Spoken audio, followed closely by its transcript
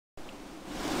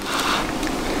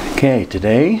Okay,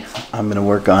 today I'm going to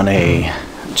work on a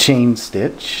chain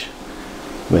stitch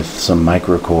with some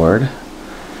microcord.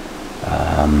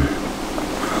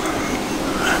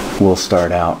 We'll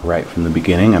start out right from the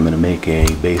beginning. I'm going to make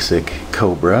a basic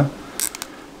cobra.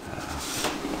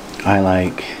 I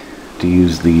like to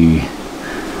use the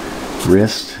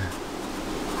wrist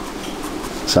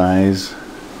size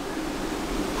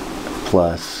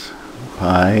plus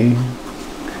pi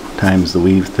times the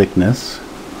weave thickness.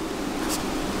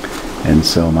 And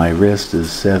so my wrist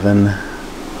is 7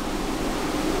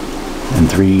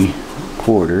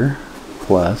 3/4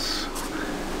 plus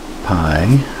pi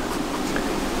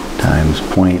times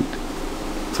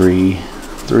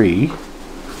 0.33.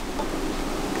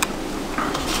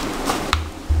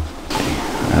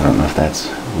 I don't know if that's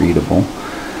readable.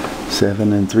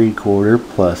 7 3/4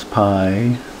 plus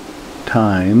pi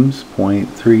times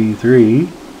 0.33,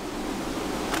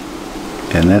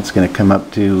 and that's going to come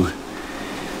up to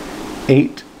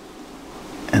 8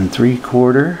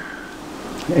 3/4,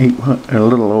 a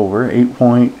little over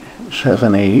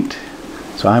 8.78.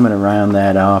 So I'm going to round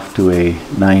that off to a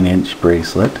 9-inch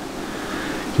bracelet,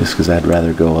 just because I'd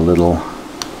rather go a little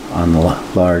on the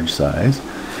large size.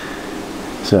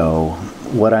 So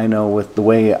what I know with the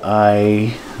way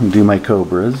I do my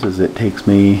cobras is it takes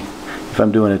me, if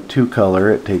I'm doing a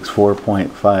 2-color, it takes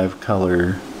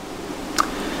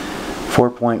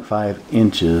 4.5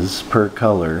 inches per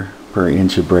color per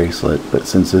inch of bracelet. But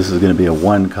since this is going to be a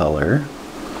 1-color,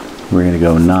 we're going to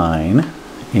go 9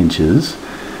 inches.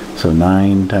 So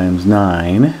 9 times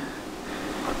 9, it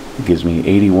gives me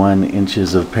 81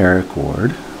 inches of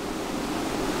paracord.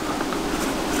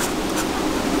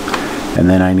 And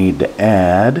then I need to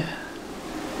add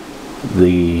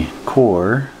the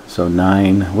core, so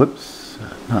 9, whoops,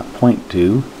 not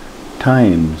 0.2,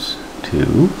 times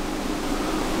 2.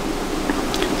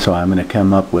 So I'm going to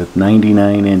come up with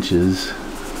 99 inches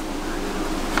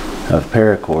of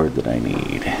paracord that I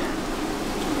need.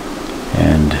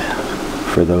 And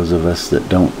for those of us that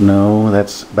don't know,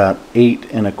 that's about 8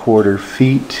 1/4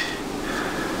 feet.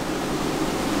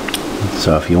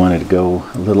 So if you wanted to go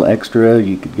a little extra,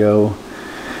 you could go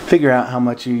figure out how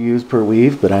much you use per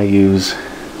weave, but I use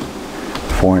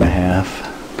 4.5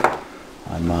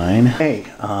 on mine. Hey,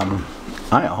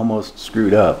 I almost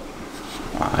screwed up.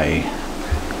 I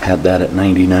had that at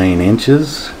 99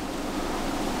 inches,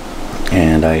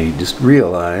 and I just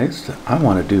realized I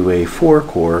want to do a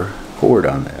 4-core cord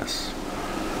on this.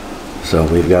 So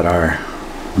we've got our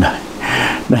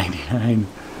 99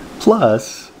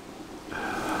 plus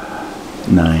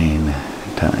 9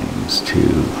 times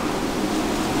 2.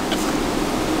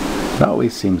 It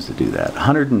always seems to do that.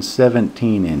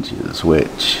 117 inches,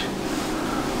 which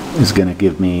is going to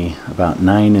give me about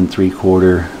 9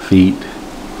 3/4 feet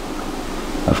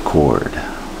of cord.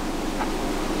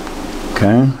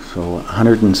 Okay, so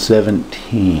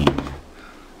 117.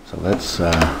 So let's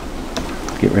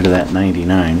get rid of that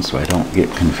 99 so I don't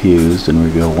get confused, and we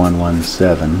go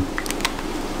 117.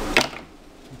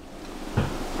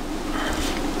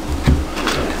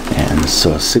 And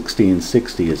so 60 and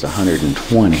 60 is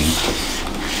 120,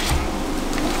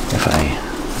 if I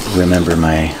remember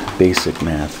my basic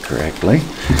math correctly.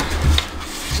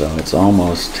 So it's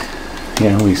almost,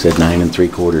 yeah, we said 9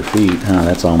 3/4 feet. Huh,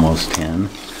 that's almost 10.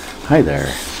 Hi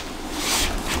there.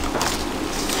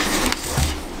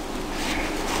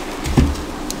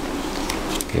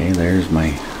 Okay, there's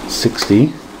my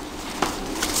 60.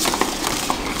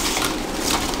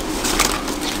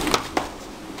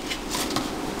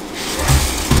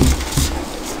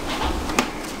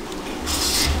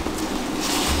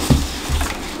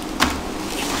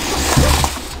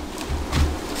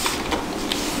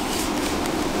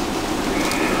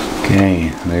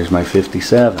 Okay, there's my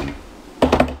 57.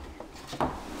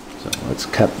 So let's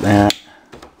cut that.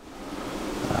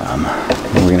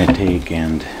 Then we're going to take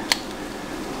and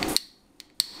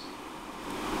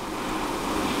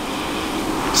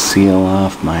seal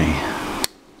off my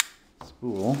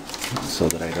spool so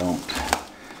that I don't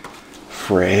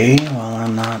fray while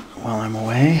I'm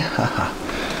away.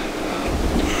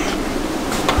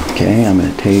 Okay, I'm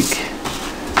going to take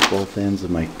both ends of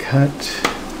my cut.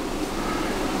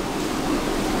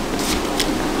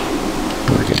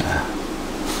 We're gonna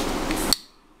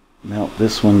melt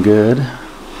this one good.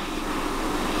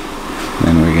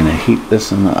 Then we're gonna heat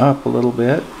this one up a little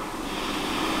bit.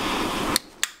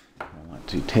 I want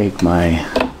to take my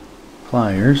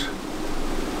pliers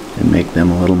and make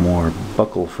them a little more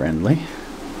buckle friendly.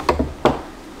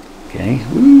 Okay,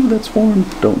 ooh, that's formed.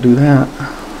 Don't do that.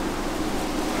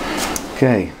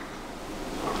 Okay,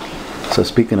 so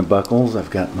speaking of buckles, I've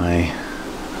got my,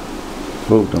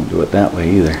 oh, don't do it that way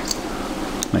either.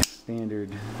 My standard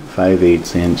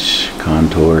 5/8 inch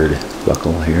contoured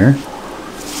buckle here.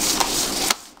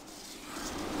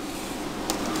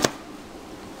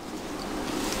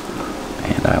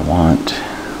 And I want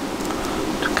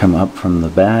to come up from the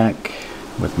back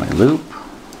with my loop.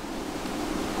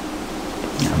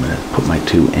 I'm going to put my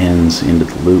two ends into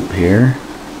the loop here.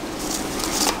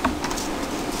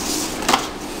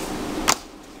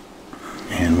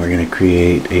 And we're going to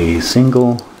create a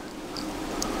single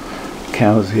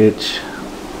cow's hitch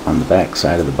on the back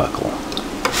side of the buckle.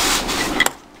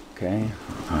 Okay,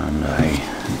 and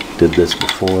I did this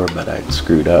before, but I'd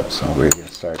screwed up, so we're going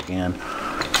to start again.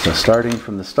 So starting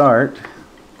from the start,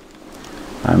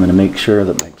 I'm going to make sure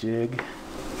that my jig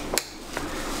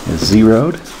is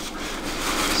zeroed.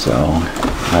 So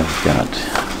I've got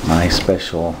my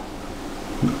special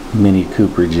Mini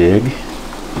Cooper jig.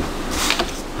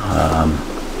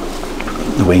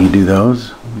 The way you do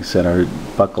those, we set our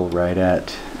buckle right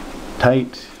at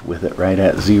tight, with it right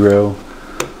at 0.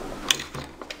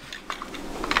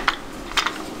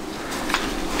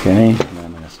 Okay, and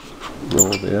I'm going to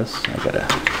roll this. I gotta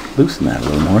loosen that a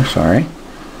little more, sorry.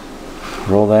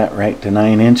 Roll that right to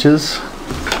 9 inches,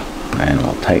 and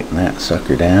we'll tighten that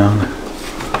sucker down.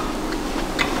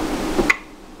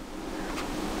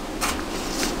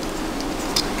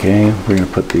 Okay, we're going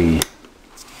to put the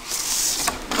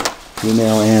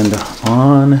female end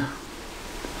on,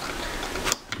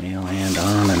 male end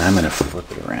on, and I'm going to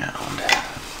flip it around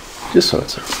just so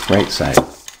it's the right side.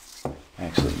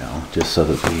 Actually, no, just so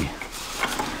that the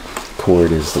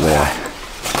cord is the way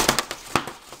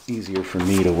easier for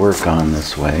me to work on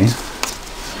this way.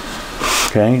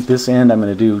 Okay, this end I'm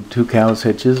going to do 2 cow's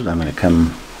hitches. I'm going to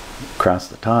come across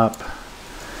the top,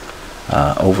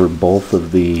 over both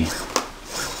of the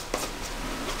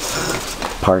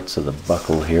parts of the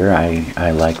buckle here.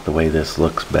 I like the way this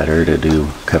looks better to do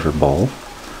cover both.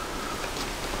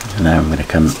 And now I'm going to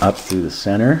come up through the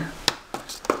center,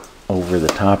 over the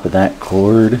top of that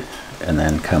cord, and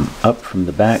then come up from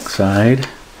the back side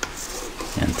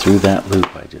and through that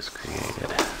loop I just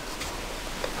created.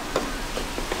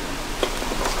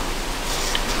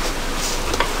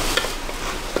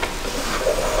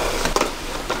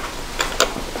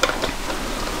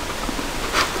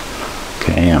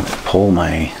 Okay, I'm going to pull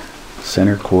my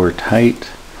center core tight,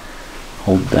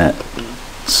 hold that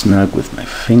snug with my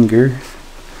finger,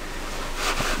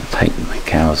 and tighten my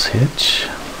cow's hitch.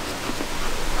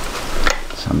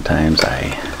 Sometimes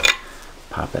I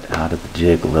pop it out of the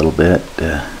jig a little bit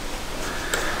to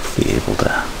be able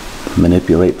to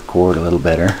manipulate the cord a little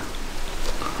better.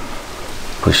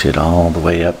 Push it all the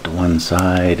way up to one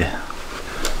side.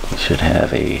 You should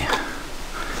have a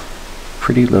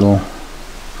pretty little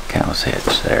cow's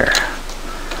hitch there.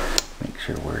 Make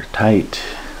sure we're tight.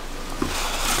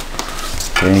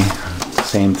 Okay,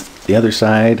 same the other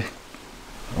side,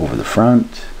 over the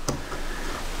front,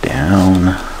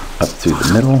 down, up through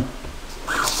the middle.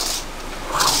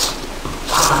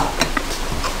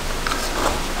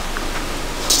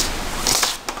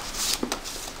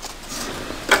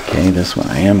 Okay, this one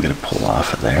I am going to pull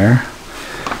off of there.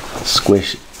 I'll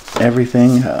squish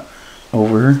everything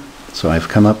over. So I've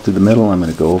come up through the middle, I'm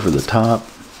going to go over the top,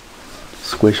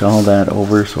 squish all that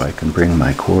over so I can bring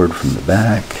my cord from the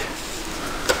back.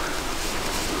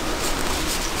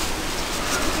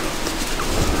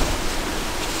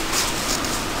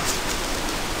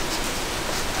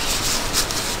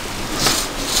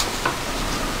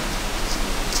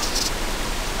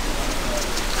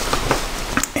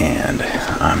 And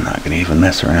I'm not going to even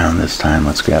mess around this time.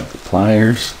 Let's grab the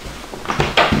pliers.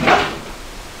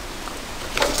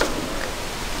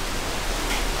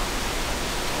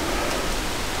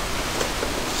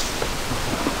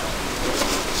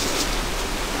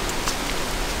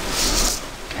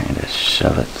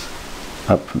 Shove it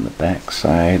up from the back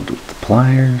side with the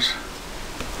pliers.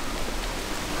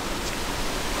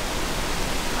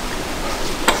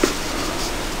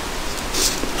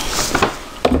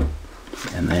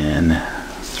 And then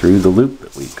through the loop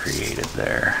that we created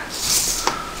there.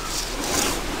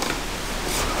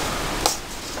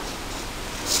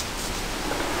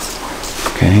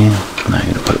 Okay, now I'm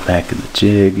going to put it back in the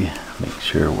jig, make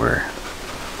sure we're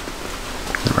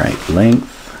the right length.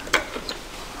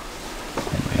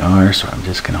 So I'm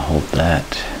just going to hold that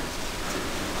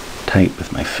tight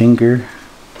with my finger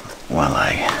while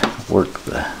I work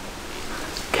the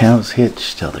cow's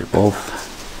hitch till they're both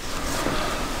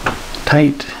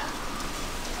tight.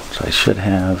 So I should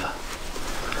have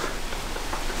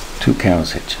 2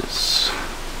 cow's hitches.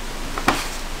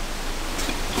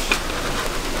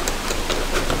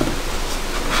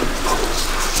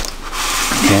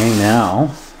 Okay,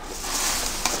 now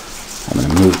I'm going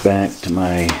to move back to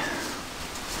my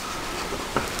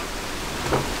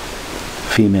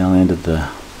female end of the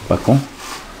buckle,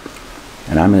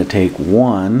 and I'm going to take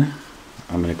one.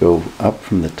 I'm going to go up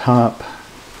from the top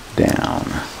down.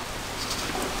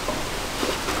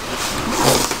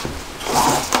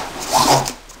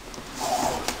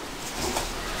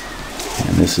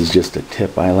 And this is just a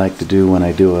tip I like to do when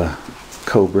I do a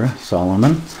Cobra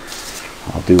Solomon.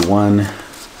 I'll do one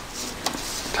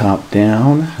top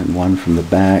down and one from the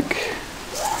back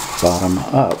bottom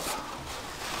up.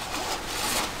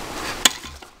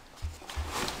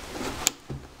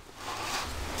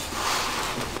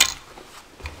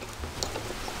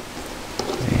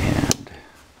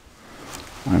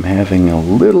 I'm having a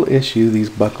little issue. These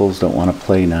buckles don't want to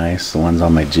play nice. The ones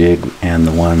on my jig and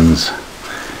the ones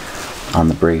on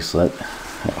the bracelet.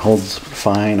 It holds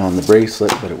fine on the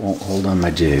bracelet, but it won't hold on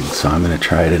my jig. So I'm going to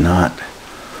try to not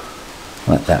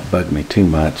let that bug me too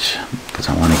much, because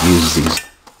I want to use these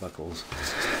buckles.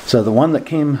 So the one that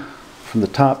came from the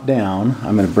top down,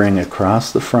 I'm going to bring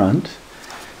across the front.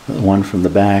 The one from the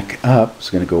back up is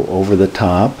going to go over the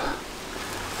top,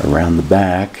 around the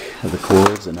back of the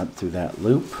cords and up through that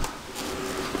loop,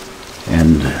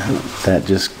 and that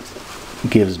just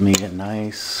gives me a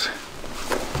nice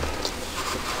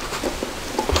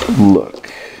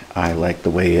look. I like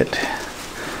the way it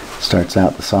starts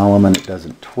out the Solomon. It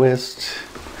doesn't twist,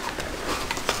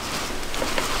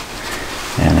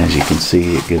 and as you can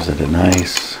see, it gives it a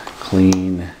nice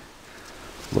clean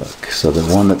look. So the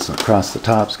one that's across the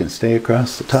top is going to stay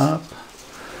across the top.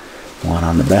 One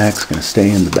on the back is going to stay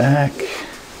in the back,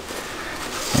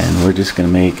 and we're just going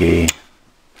to make a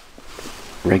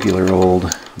regular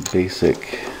old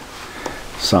basic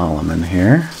Solomon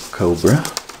here, Cobra.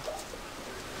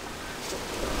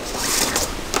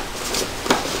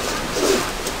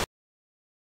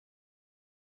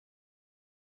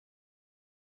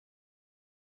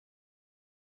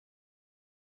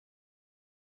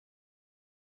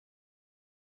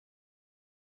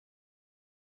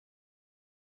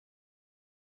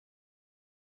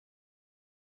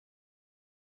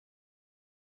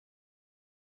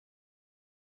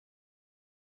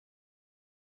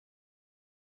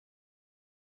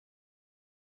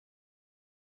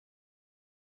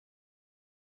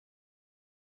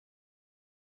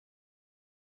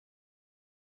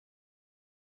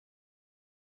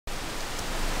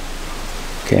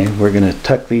 Okay, we're going to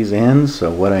tuck these in, so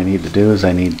what I need to do is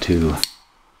I need to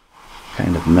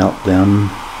kind of melt them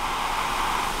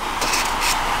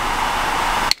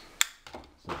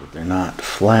so that they're not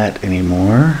flat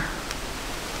anymore,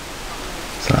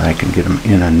 so I can get them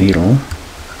in a needle.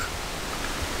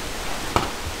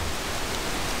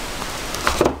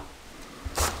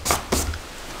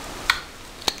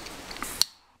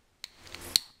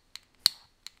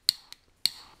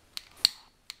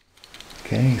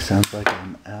 Okay, sounds like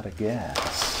I'm out of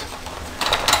gas.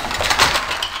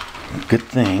 Good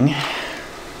thing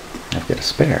I've got a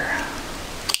spare.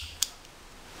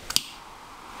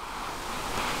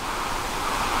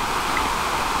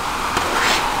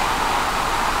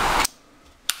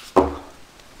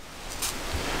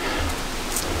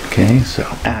 Okay, so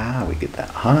we get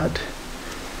that hot.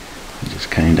 We just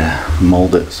kind of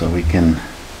mold it so we can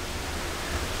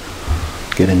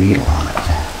get a needle on it.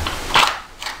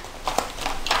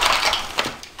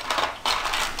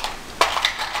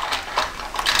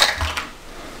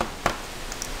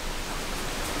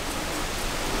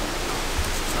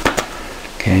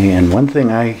 Okay, and one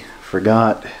thing I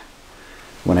forgot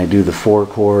when I do the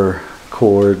four-core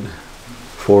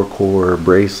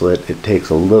bracelet, it takes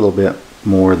a little bit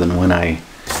more than when I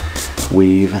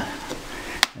weave,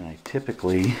 and I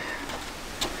typically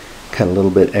cut a little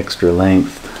bit extra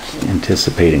length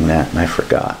anticipating that, and I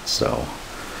forgot. So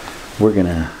we're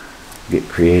gonna get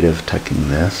creative tucking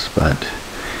this, but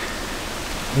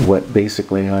what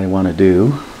basically I want to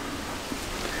do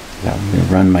is I'm going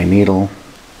to run my needle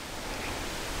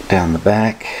down the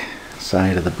back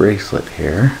side of the bracelet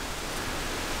here.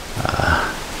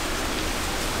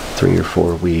 3 or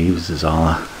 4 weaves is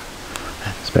all,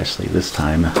 especially this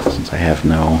time since I have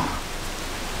no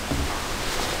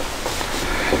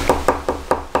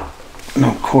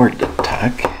cord to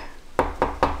tuck.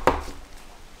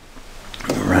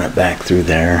 Run it back through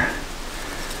there,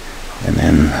 and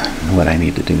then what I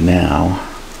need to do now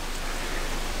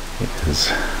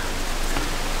is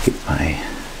get my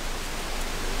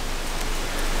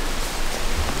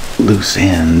loose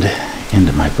end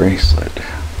into my bracelet,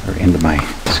 or into my,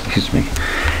 excuse me,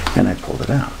 and I pulled it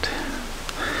out.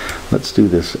 Let's do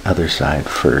this other side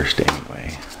first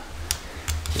anyway.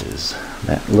 Is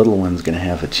that little one's going to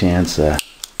have a chance of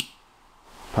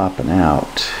popping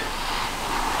out.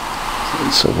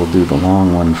 So we'll do the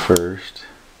long one first.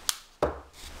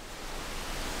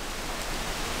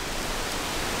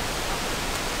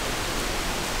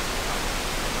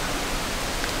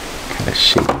 Kind of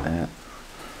shape that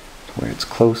to where it's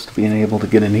close to being able to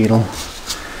get a needle.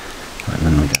 And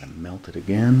then we got to melt it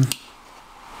again.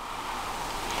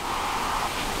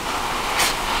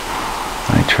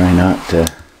 I try not to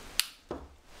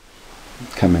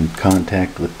come in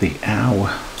contact with the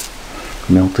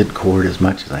melted cord as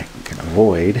much as I can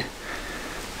avoid.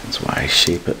 That's why I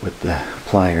shape it with the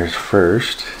pliers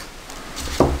first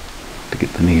to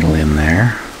get the needle in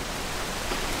there.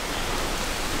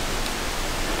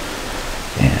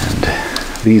 And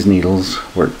these needles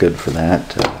work good for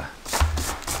that.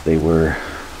 They were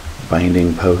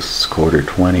binding posts, quarter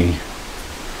 20,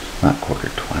 not quarter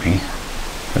 20.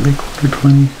 Are they quarter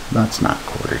 20? That's not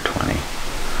quarter 20.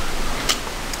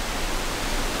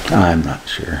 I'm not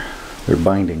sure. They're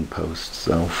binding posts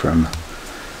though from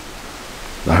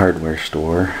the hardware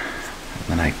store. And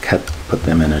then I put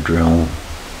them in a drill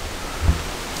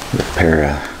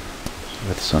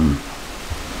with some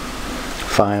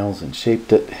files and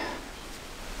shaped it.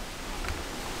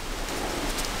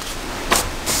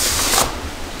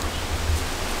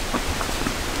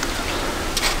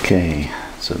 Okay,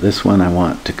 so this one I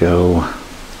want to go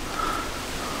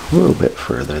a little bit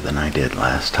further than I did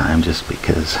last time, just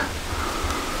because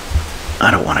I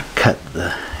don't want to cut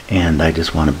the end. I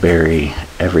just want to bury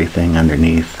everything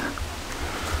underneath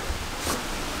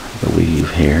the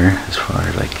weave here as far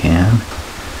as I can.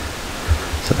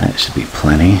 So that should be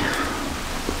plenty.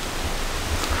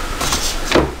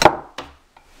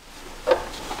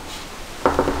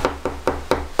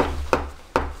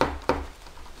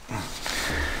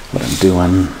 What I'm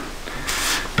doing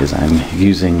is I'm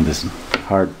using this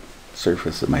hard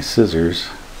surface of my scissors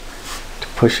to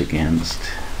push against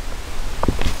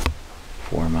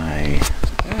for my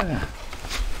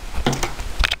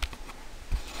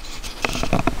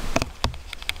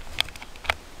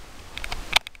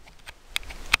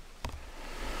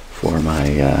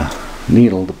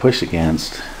needle to push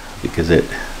against, because it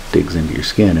digs into your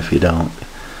skin if you don't.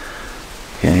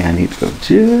 Okay, I need to go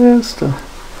just a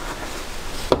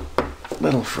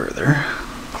little further,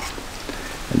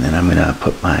 and then I'm going to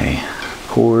put my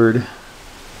cord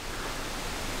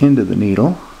into the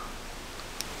needle.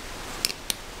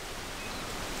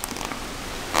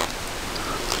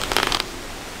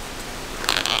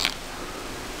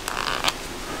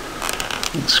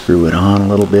 And screw it on a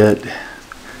little bit,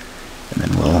 and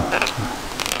then we'll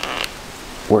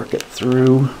work it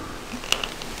through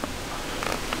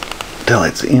till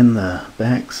it's in the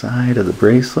back side of the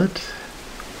bracelet.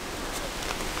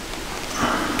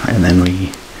 And then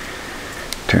we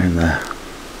turn the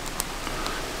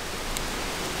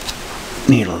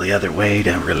needle the other way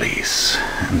to release.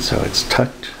 And so it's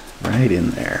tucked right in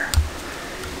there,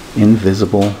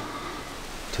 invisible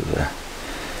to the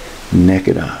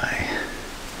naked eye.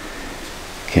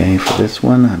 Okay, for this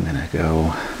one I'm going to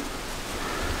go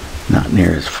not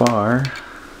near as far.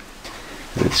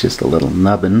 It's just a little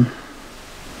nubbin.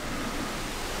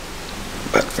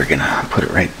 But we're going to put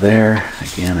it right there.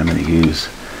 Again, I'm going to use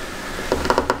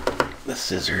the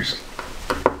scissors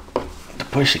to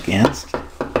push against.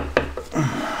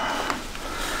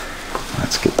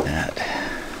 Let's get that.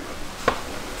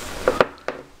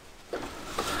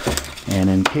 And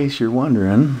in case you're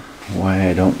wondering why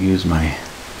I don't use my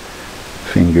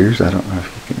fingers, I don't know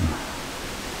if you can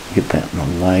get that in the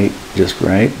light just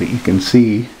right, but you can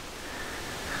see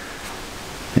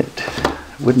it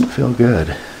wouldn't feel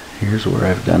good. Here's where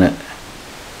I've done it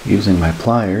using my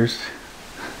pliers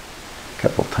a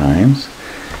couple times.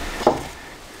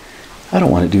 I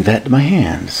don't want to do that to my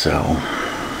hand, so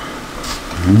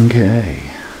okay.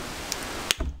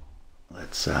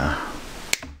 Let's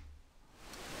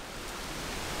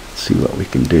see what we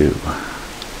can do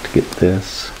to get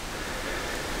this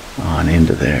on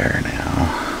into there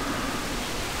now.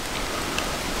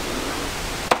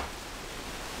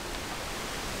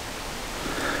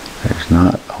 There's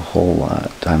not a whole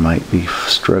lot. I might be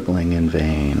struggling in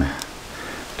vain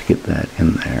to get that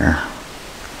in there.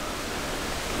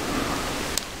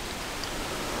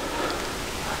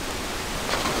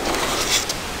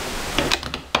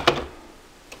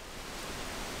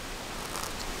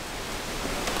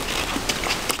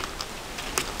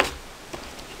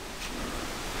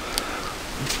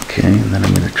 Okay, and then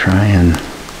I'm going to try and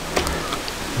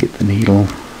get the needle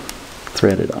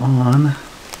threaded on.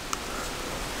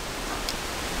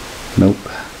 Nope.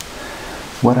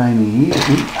 What I need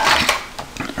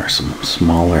are some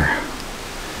smaller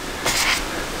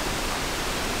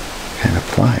kind of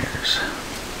pliers.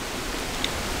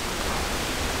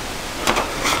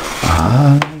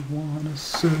 I wanna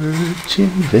search in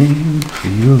vain for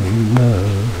your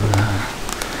love.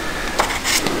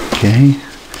 Okay,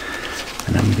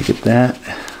 and I'm gonna get that,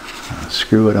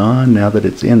 screw it on now that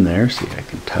it's in there. See, I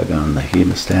can tug on the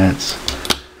hemostats.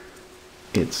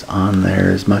 It's on there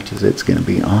as much as it's gonna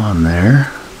be on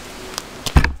there.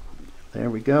 There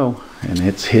we go, and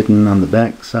it's hidden on the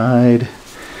back side.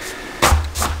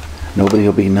 Nobody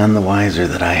will be none the wiser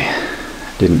that I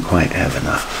didn't quite have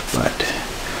enough, but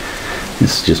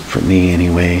this is just for me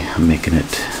anyway. I'm making it,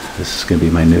 this is going to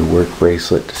be my new work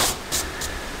bracelet.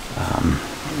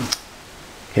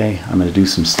 Okay, I'm going to do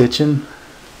some stitching.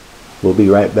 We'll be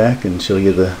right back and show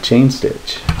you the chain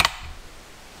stitch.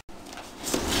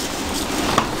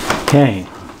 Okay,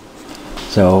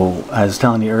 so I was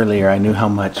telling you earlier, I knew how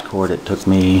much cord it took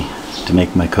me to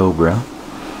make my Cobra.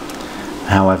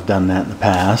 How I've done that in the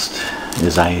past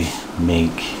is I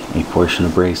make a portion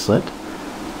of bracelet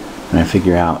and I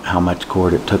figure out how much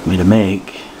cord it took me to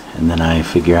make, and then I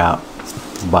figure out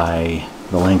by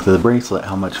the length of the bracelet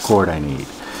how much cord I need.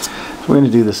 So we're going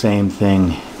to do the same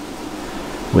thing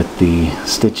with the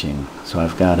stitching. So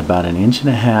I've got about 1.5 inches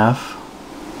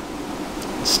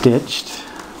stitched.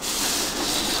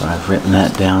 So I've written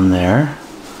that down there.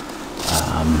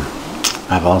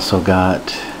 I've also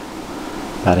got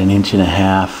about 1.5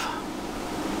 inches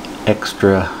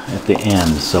extra at the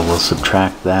end, so we'll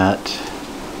subtract that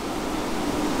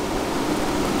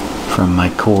from my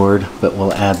cord, but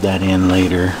we'll add that in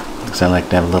later because I like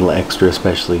to have a little extra,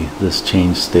 especially this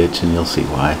chain stitch, and you'll see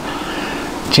why.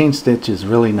 Chain stitch is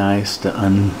really nice to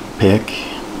unpick.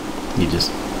 You just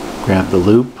grab the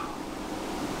loop,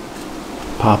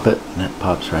 pop it, and it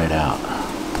pops right out.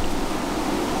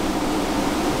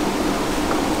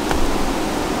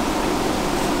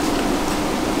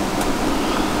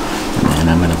 And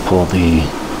I'm going to pull the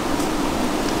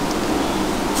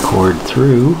cord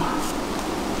through.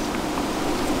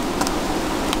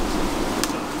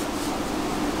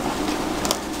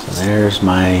 So there's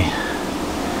my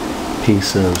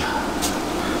piece of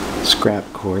scrap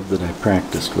cord that I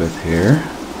practiced with here.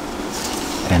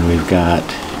 And we've got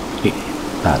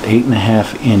about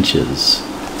 8.5 inches.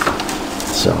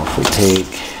 So if we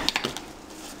take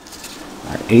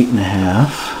our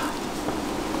 8.5,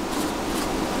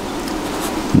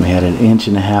 we had 1.5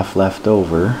 inches left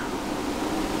over.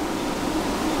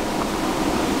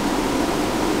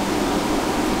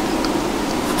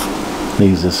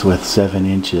 Leaves us with 7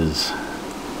 inches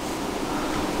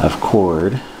of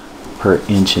cord per 1.5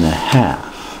 inches.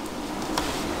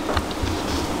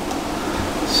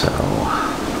 So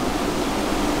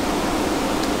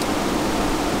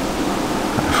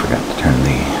I forgot to turn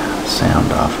the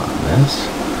sound off on this.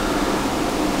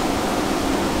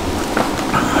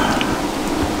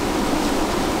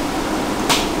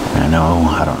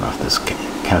 I don't know if this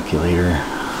calculator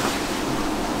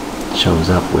shows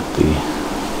up with the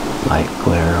light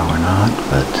glare or not,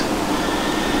 but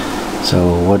so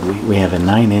what we have a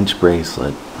 9-inch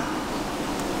bracelet.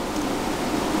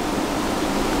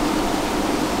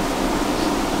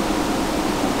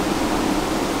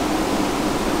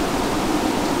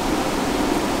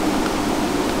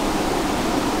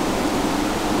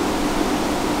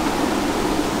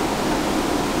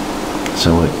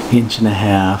 So 1.5 inches,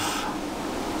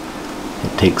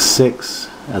 it takes 6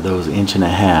 of those 1.5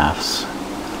 inches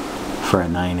for a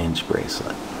 9-inch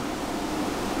bracelet.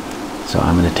 So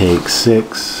I'm going to take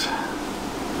 6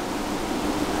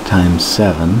 times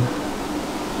 7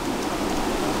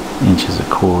 inches of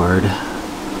cord,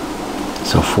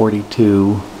 so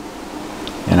 42,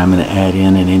 and I'm going to add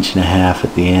in 1.5 inches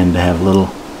at the end to have a little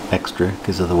extra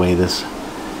because of the way this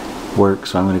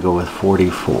works. So I'm going to go with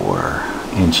 44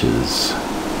 inches.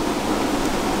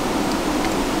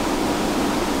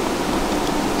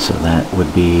 So that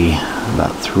would be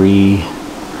about 3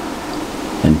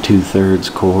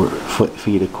 2/3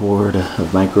 feet of cord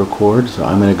of micro cord. So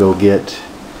I'm going to go get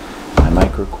my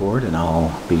micro cord and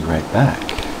I'll be right back.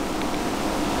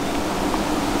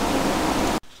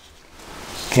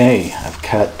 Okay, I've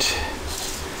cut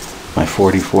my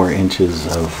 44 inches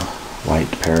of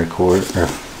white paracord, or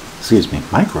excuse me,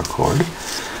 micro cord.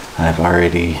 I've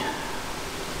already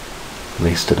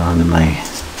laced it onto my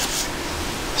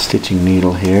stitching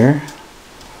needle here.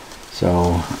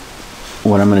 So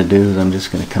what I'm going to do is I'm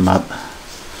just going to come up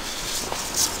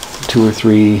 2 or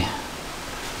 3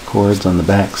 cords on the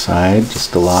back side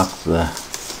just to lock the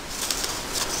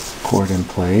cord in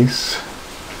place,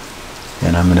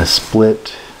 and I'm going to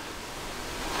split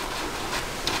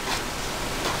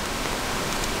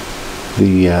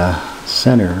the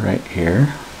center right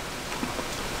here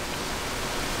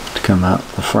to come out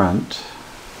the front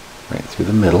right through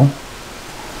the middle.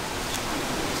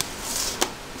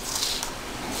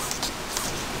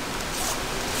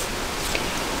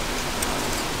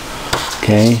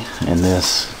 Okay, and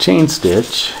this chain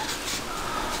stitch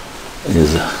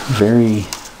is a very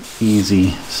easy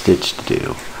stitch to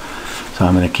do. So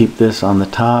I'm going to keep this on the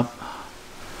top.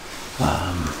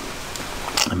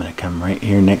 I'm going to come right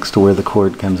here next to where the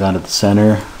cord comes out of the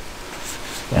center,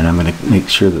 and I'm going to make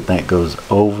sure that that goes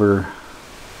over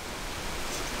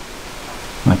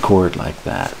my cord like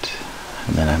that,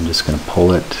 and then I'm just going to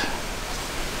pull it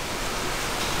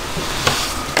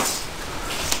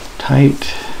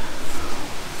tight.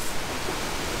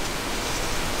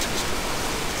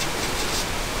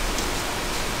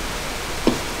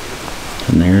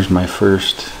 And there's my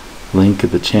first link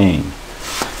of the chain.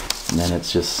 And then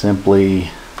it's just simply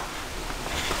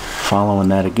following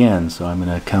that again. So I'm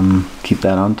going to come keep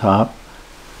that on top,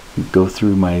 go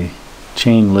through my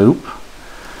chain loop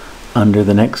under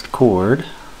the next cord,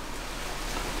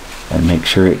 and make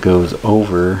sure it goes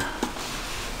over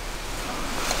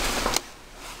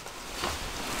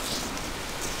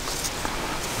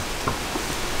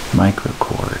micro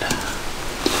cord.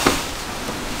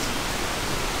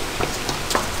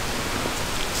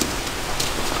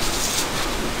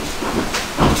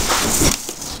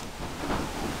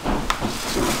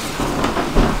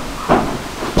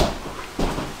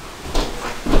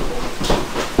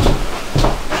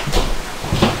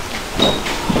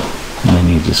 And then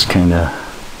you just kind of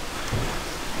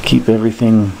keep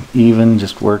everything even,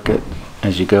 just work it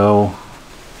as you go.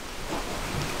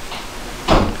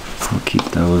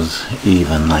 Keep those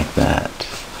even like that.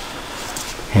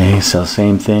 Okay, so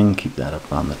same thing, keep that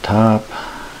up on the top,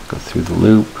 go through the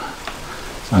loop,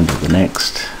 under the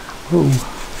next. Whoa,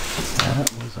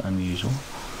 that was unusual.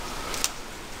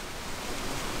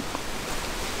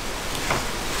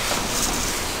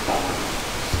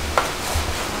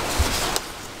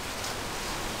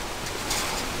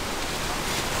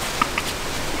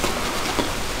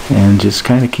 And just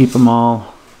kind of keep them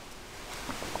all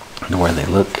to where they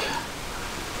look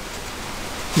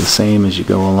the same as you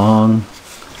go along.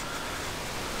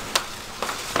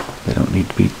 They don't need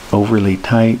to be overly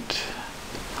tight,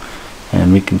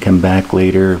 and we can come back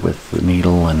later with the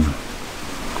needle and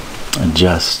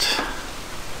adjust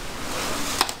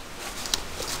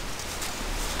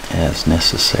as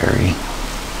necessary.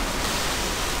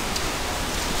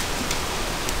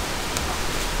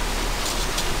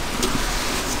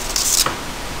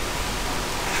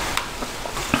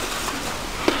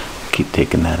 Keep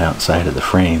taking that outside of the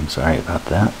frame, sorry about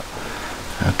that.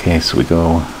 Okay, so we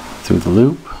go through the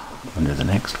loop, under the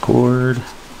next cord,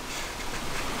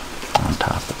 on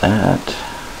top of that.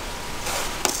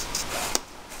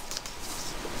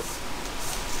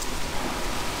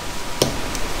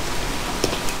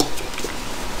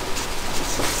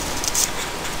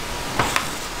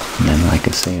 And then, like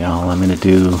I say, all I'm going to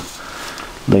do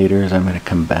later is I'm going to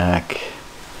come back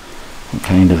and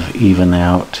kind of even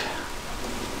out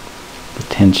the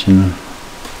tension,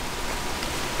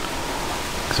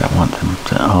 because I want them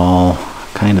to all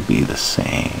kind of be the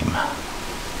same.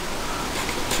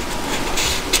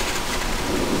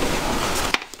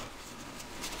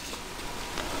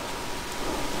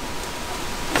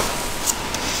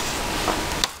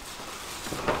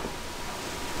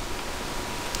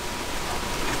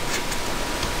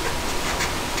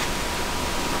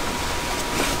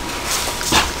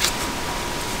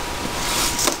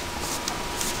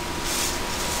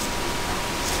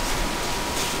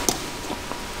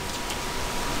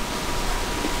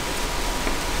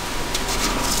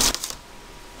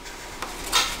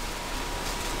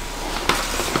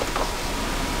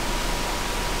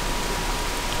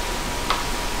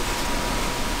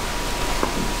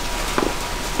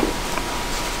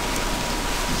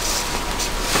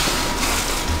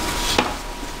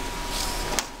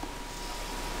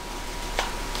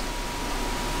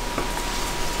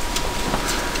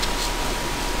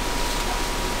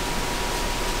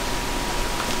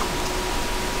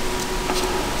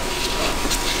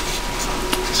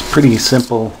 Pretty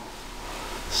simple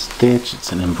stitch.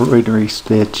 It's an embroidery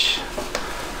stitch.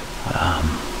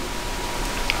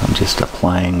 I'm just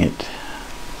applying it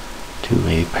to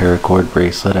a paracord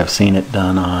bracelet. I've seen it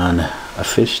done on a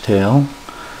fishtail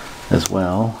as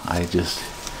well. I just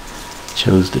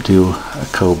chose to do a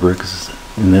cobra because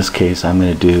in this case I'm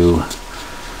going to do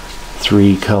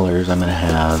 3 colors. I'm going to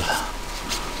have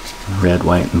red,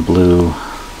 white, and blue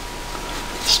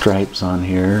stripes on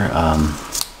here.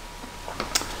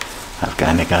 I've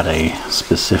kind of got a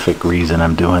specific reason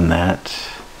I'm doing that.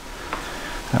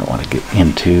 I don't want to get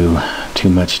into too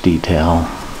much detail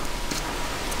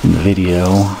in the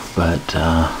video, but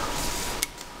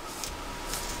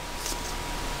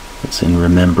it's in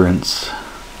remembrance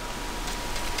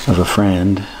of a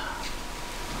friend.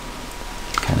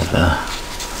 Kind of a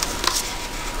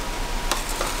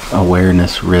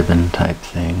awareness ribbon type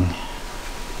thing.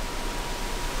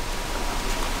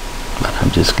 But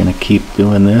I'm just going to keep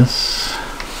doing this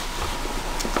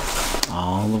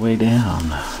all the way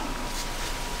down.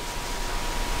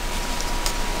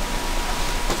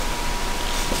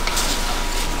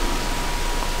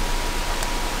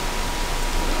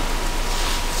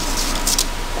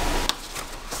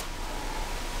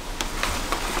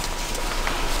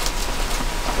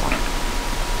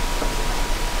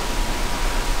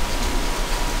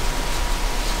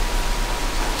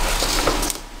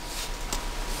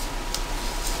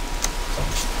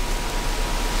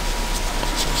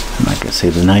 Like I say,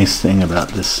 the nice thing about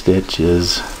this stitch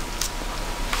is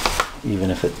even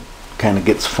if it kind of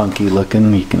gets funky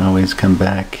looking, you can always come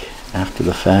back after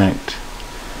the fact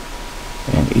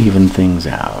and even things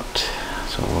out.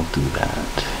 So we'll do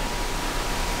that.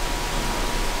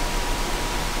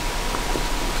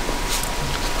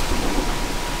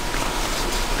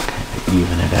 Kind of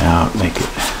even it out, make it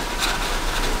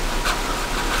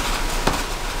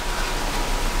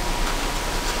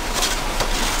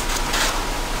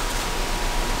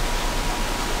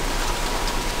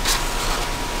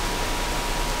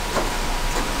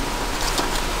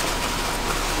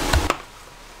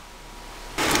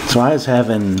So I was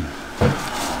having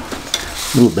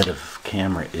a little bit of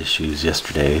camera issues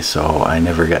yesterday, so I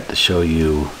never got to show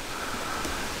you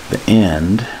the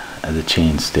end of the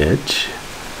chain stitch.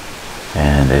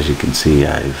 And as you can see,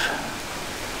 I've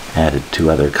added 2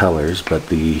 other colors, but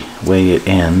the way it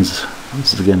ends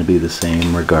is going to be the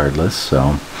same regardless.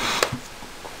 So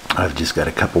I've just got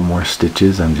a couple more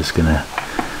stitches I'm just going to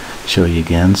show you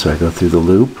again. So I go through the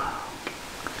loop,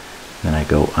 then I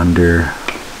go under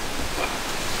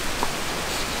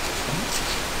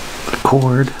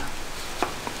cord,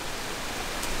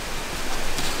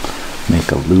 make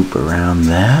a loop around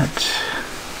that,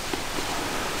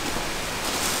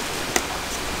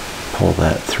 pull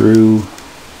that through,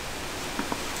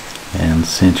 and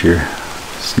cinch her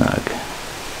snug.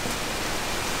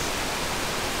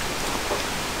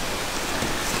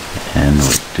 And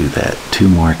we'll do that 2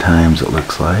 more times, it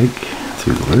looks like,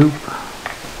 through the loop,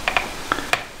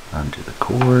 under the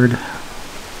cord,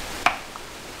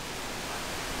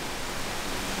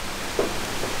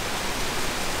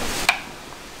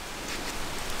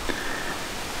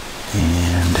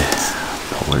 and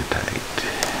pull her tight.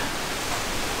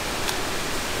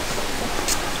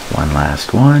 One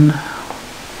last one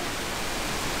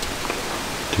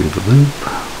through the loop,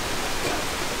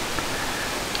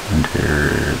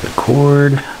 under the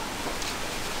cord,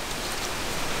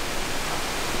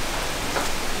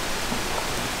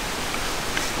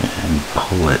 and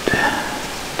pull it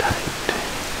tight.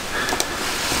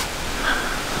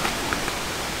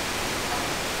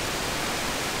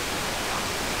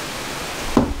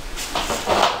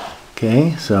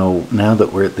 Okay, so now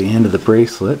that we're at the end of the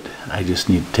bracelet, I just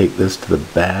need to take this to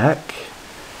the back,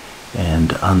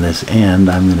 and on this end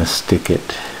I'm going to stick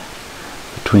it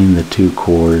between the 2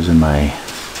 cores in my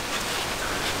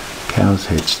cow's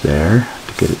hitch there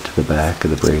to get it to the back of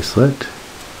the bracelet.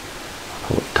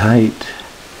 Pull it tight,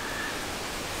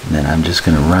 and then I'm just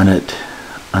going to run it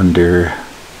under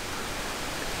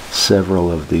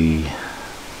several of the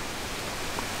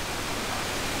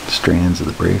strands of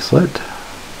the bracelet.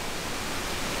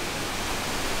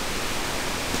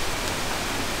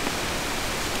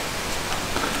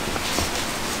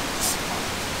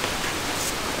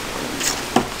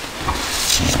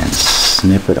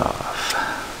 Snip it off.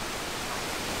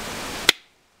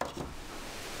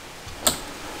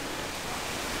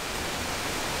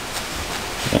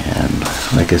 And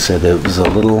like I said, it was a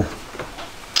little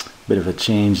bit of a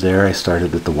change there. I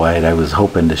started with the white. I was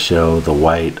hoping to show the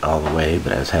white all the way,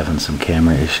 but I was having some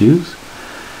camera issues.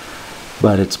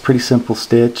 But it's a pretty simple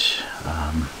stitch.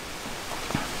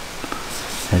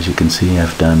 As you can see,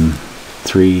 I've done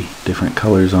 3 different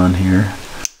colors on here.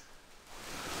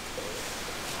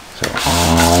 So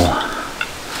all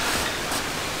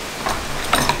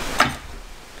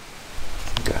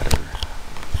got her.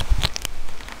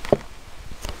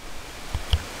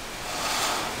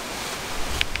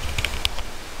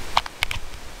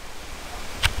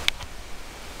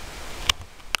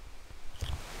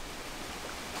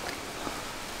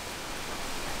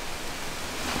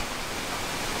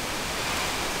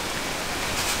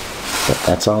 But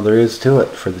that's all there is to it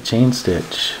for the chain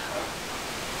stitch.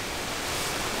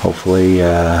 Hopefully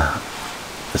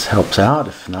this helps out.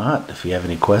 If not, if you have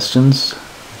any questions,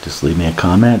 just leave me a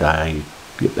comment. I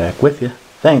get back with you.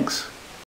 Thanks.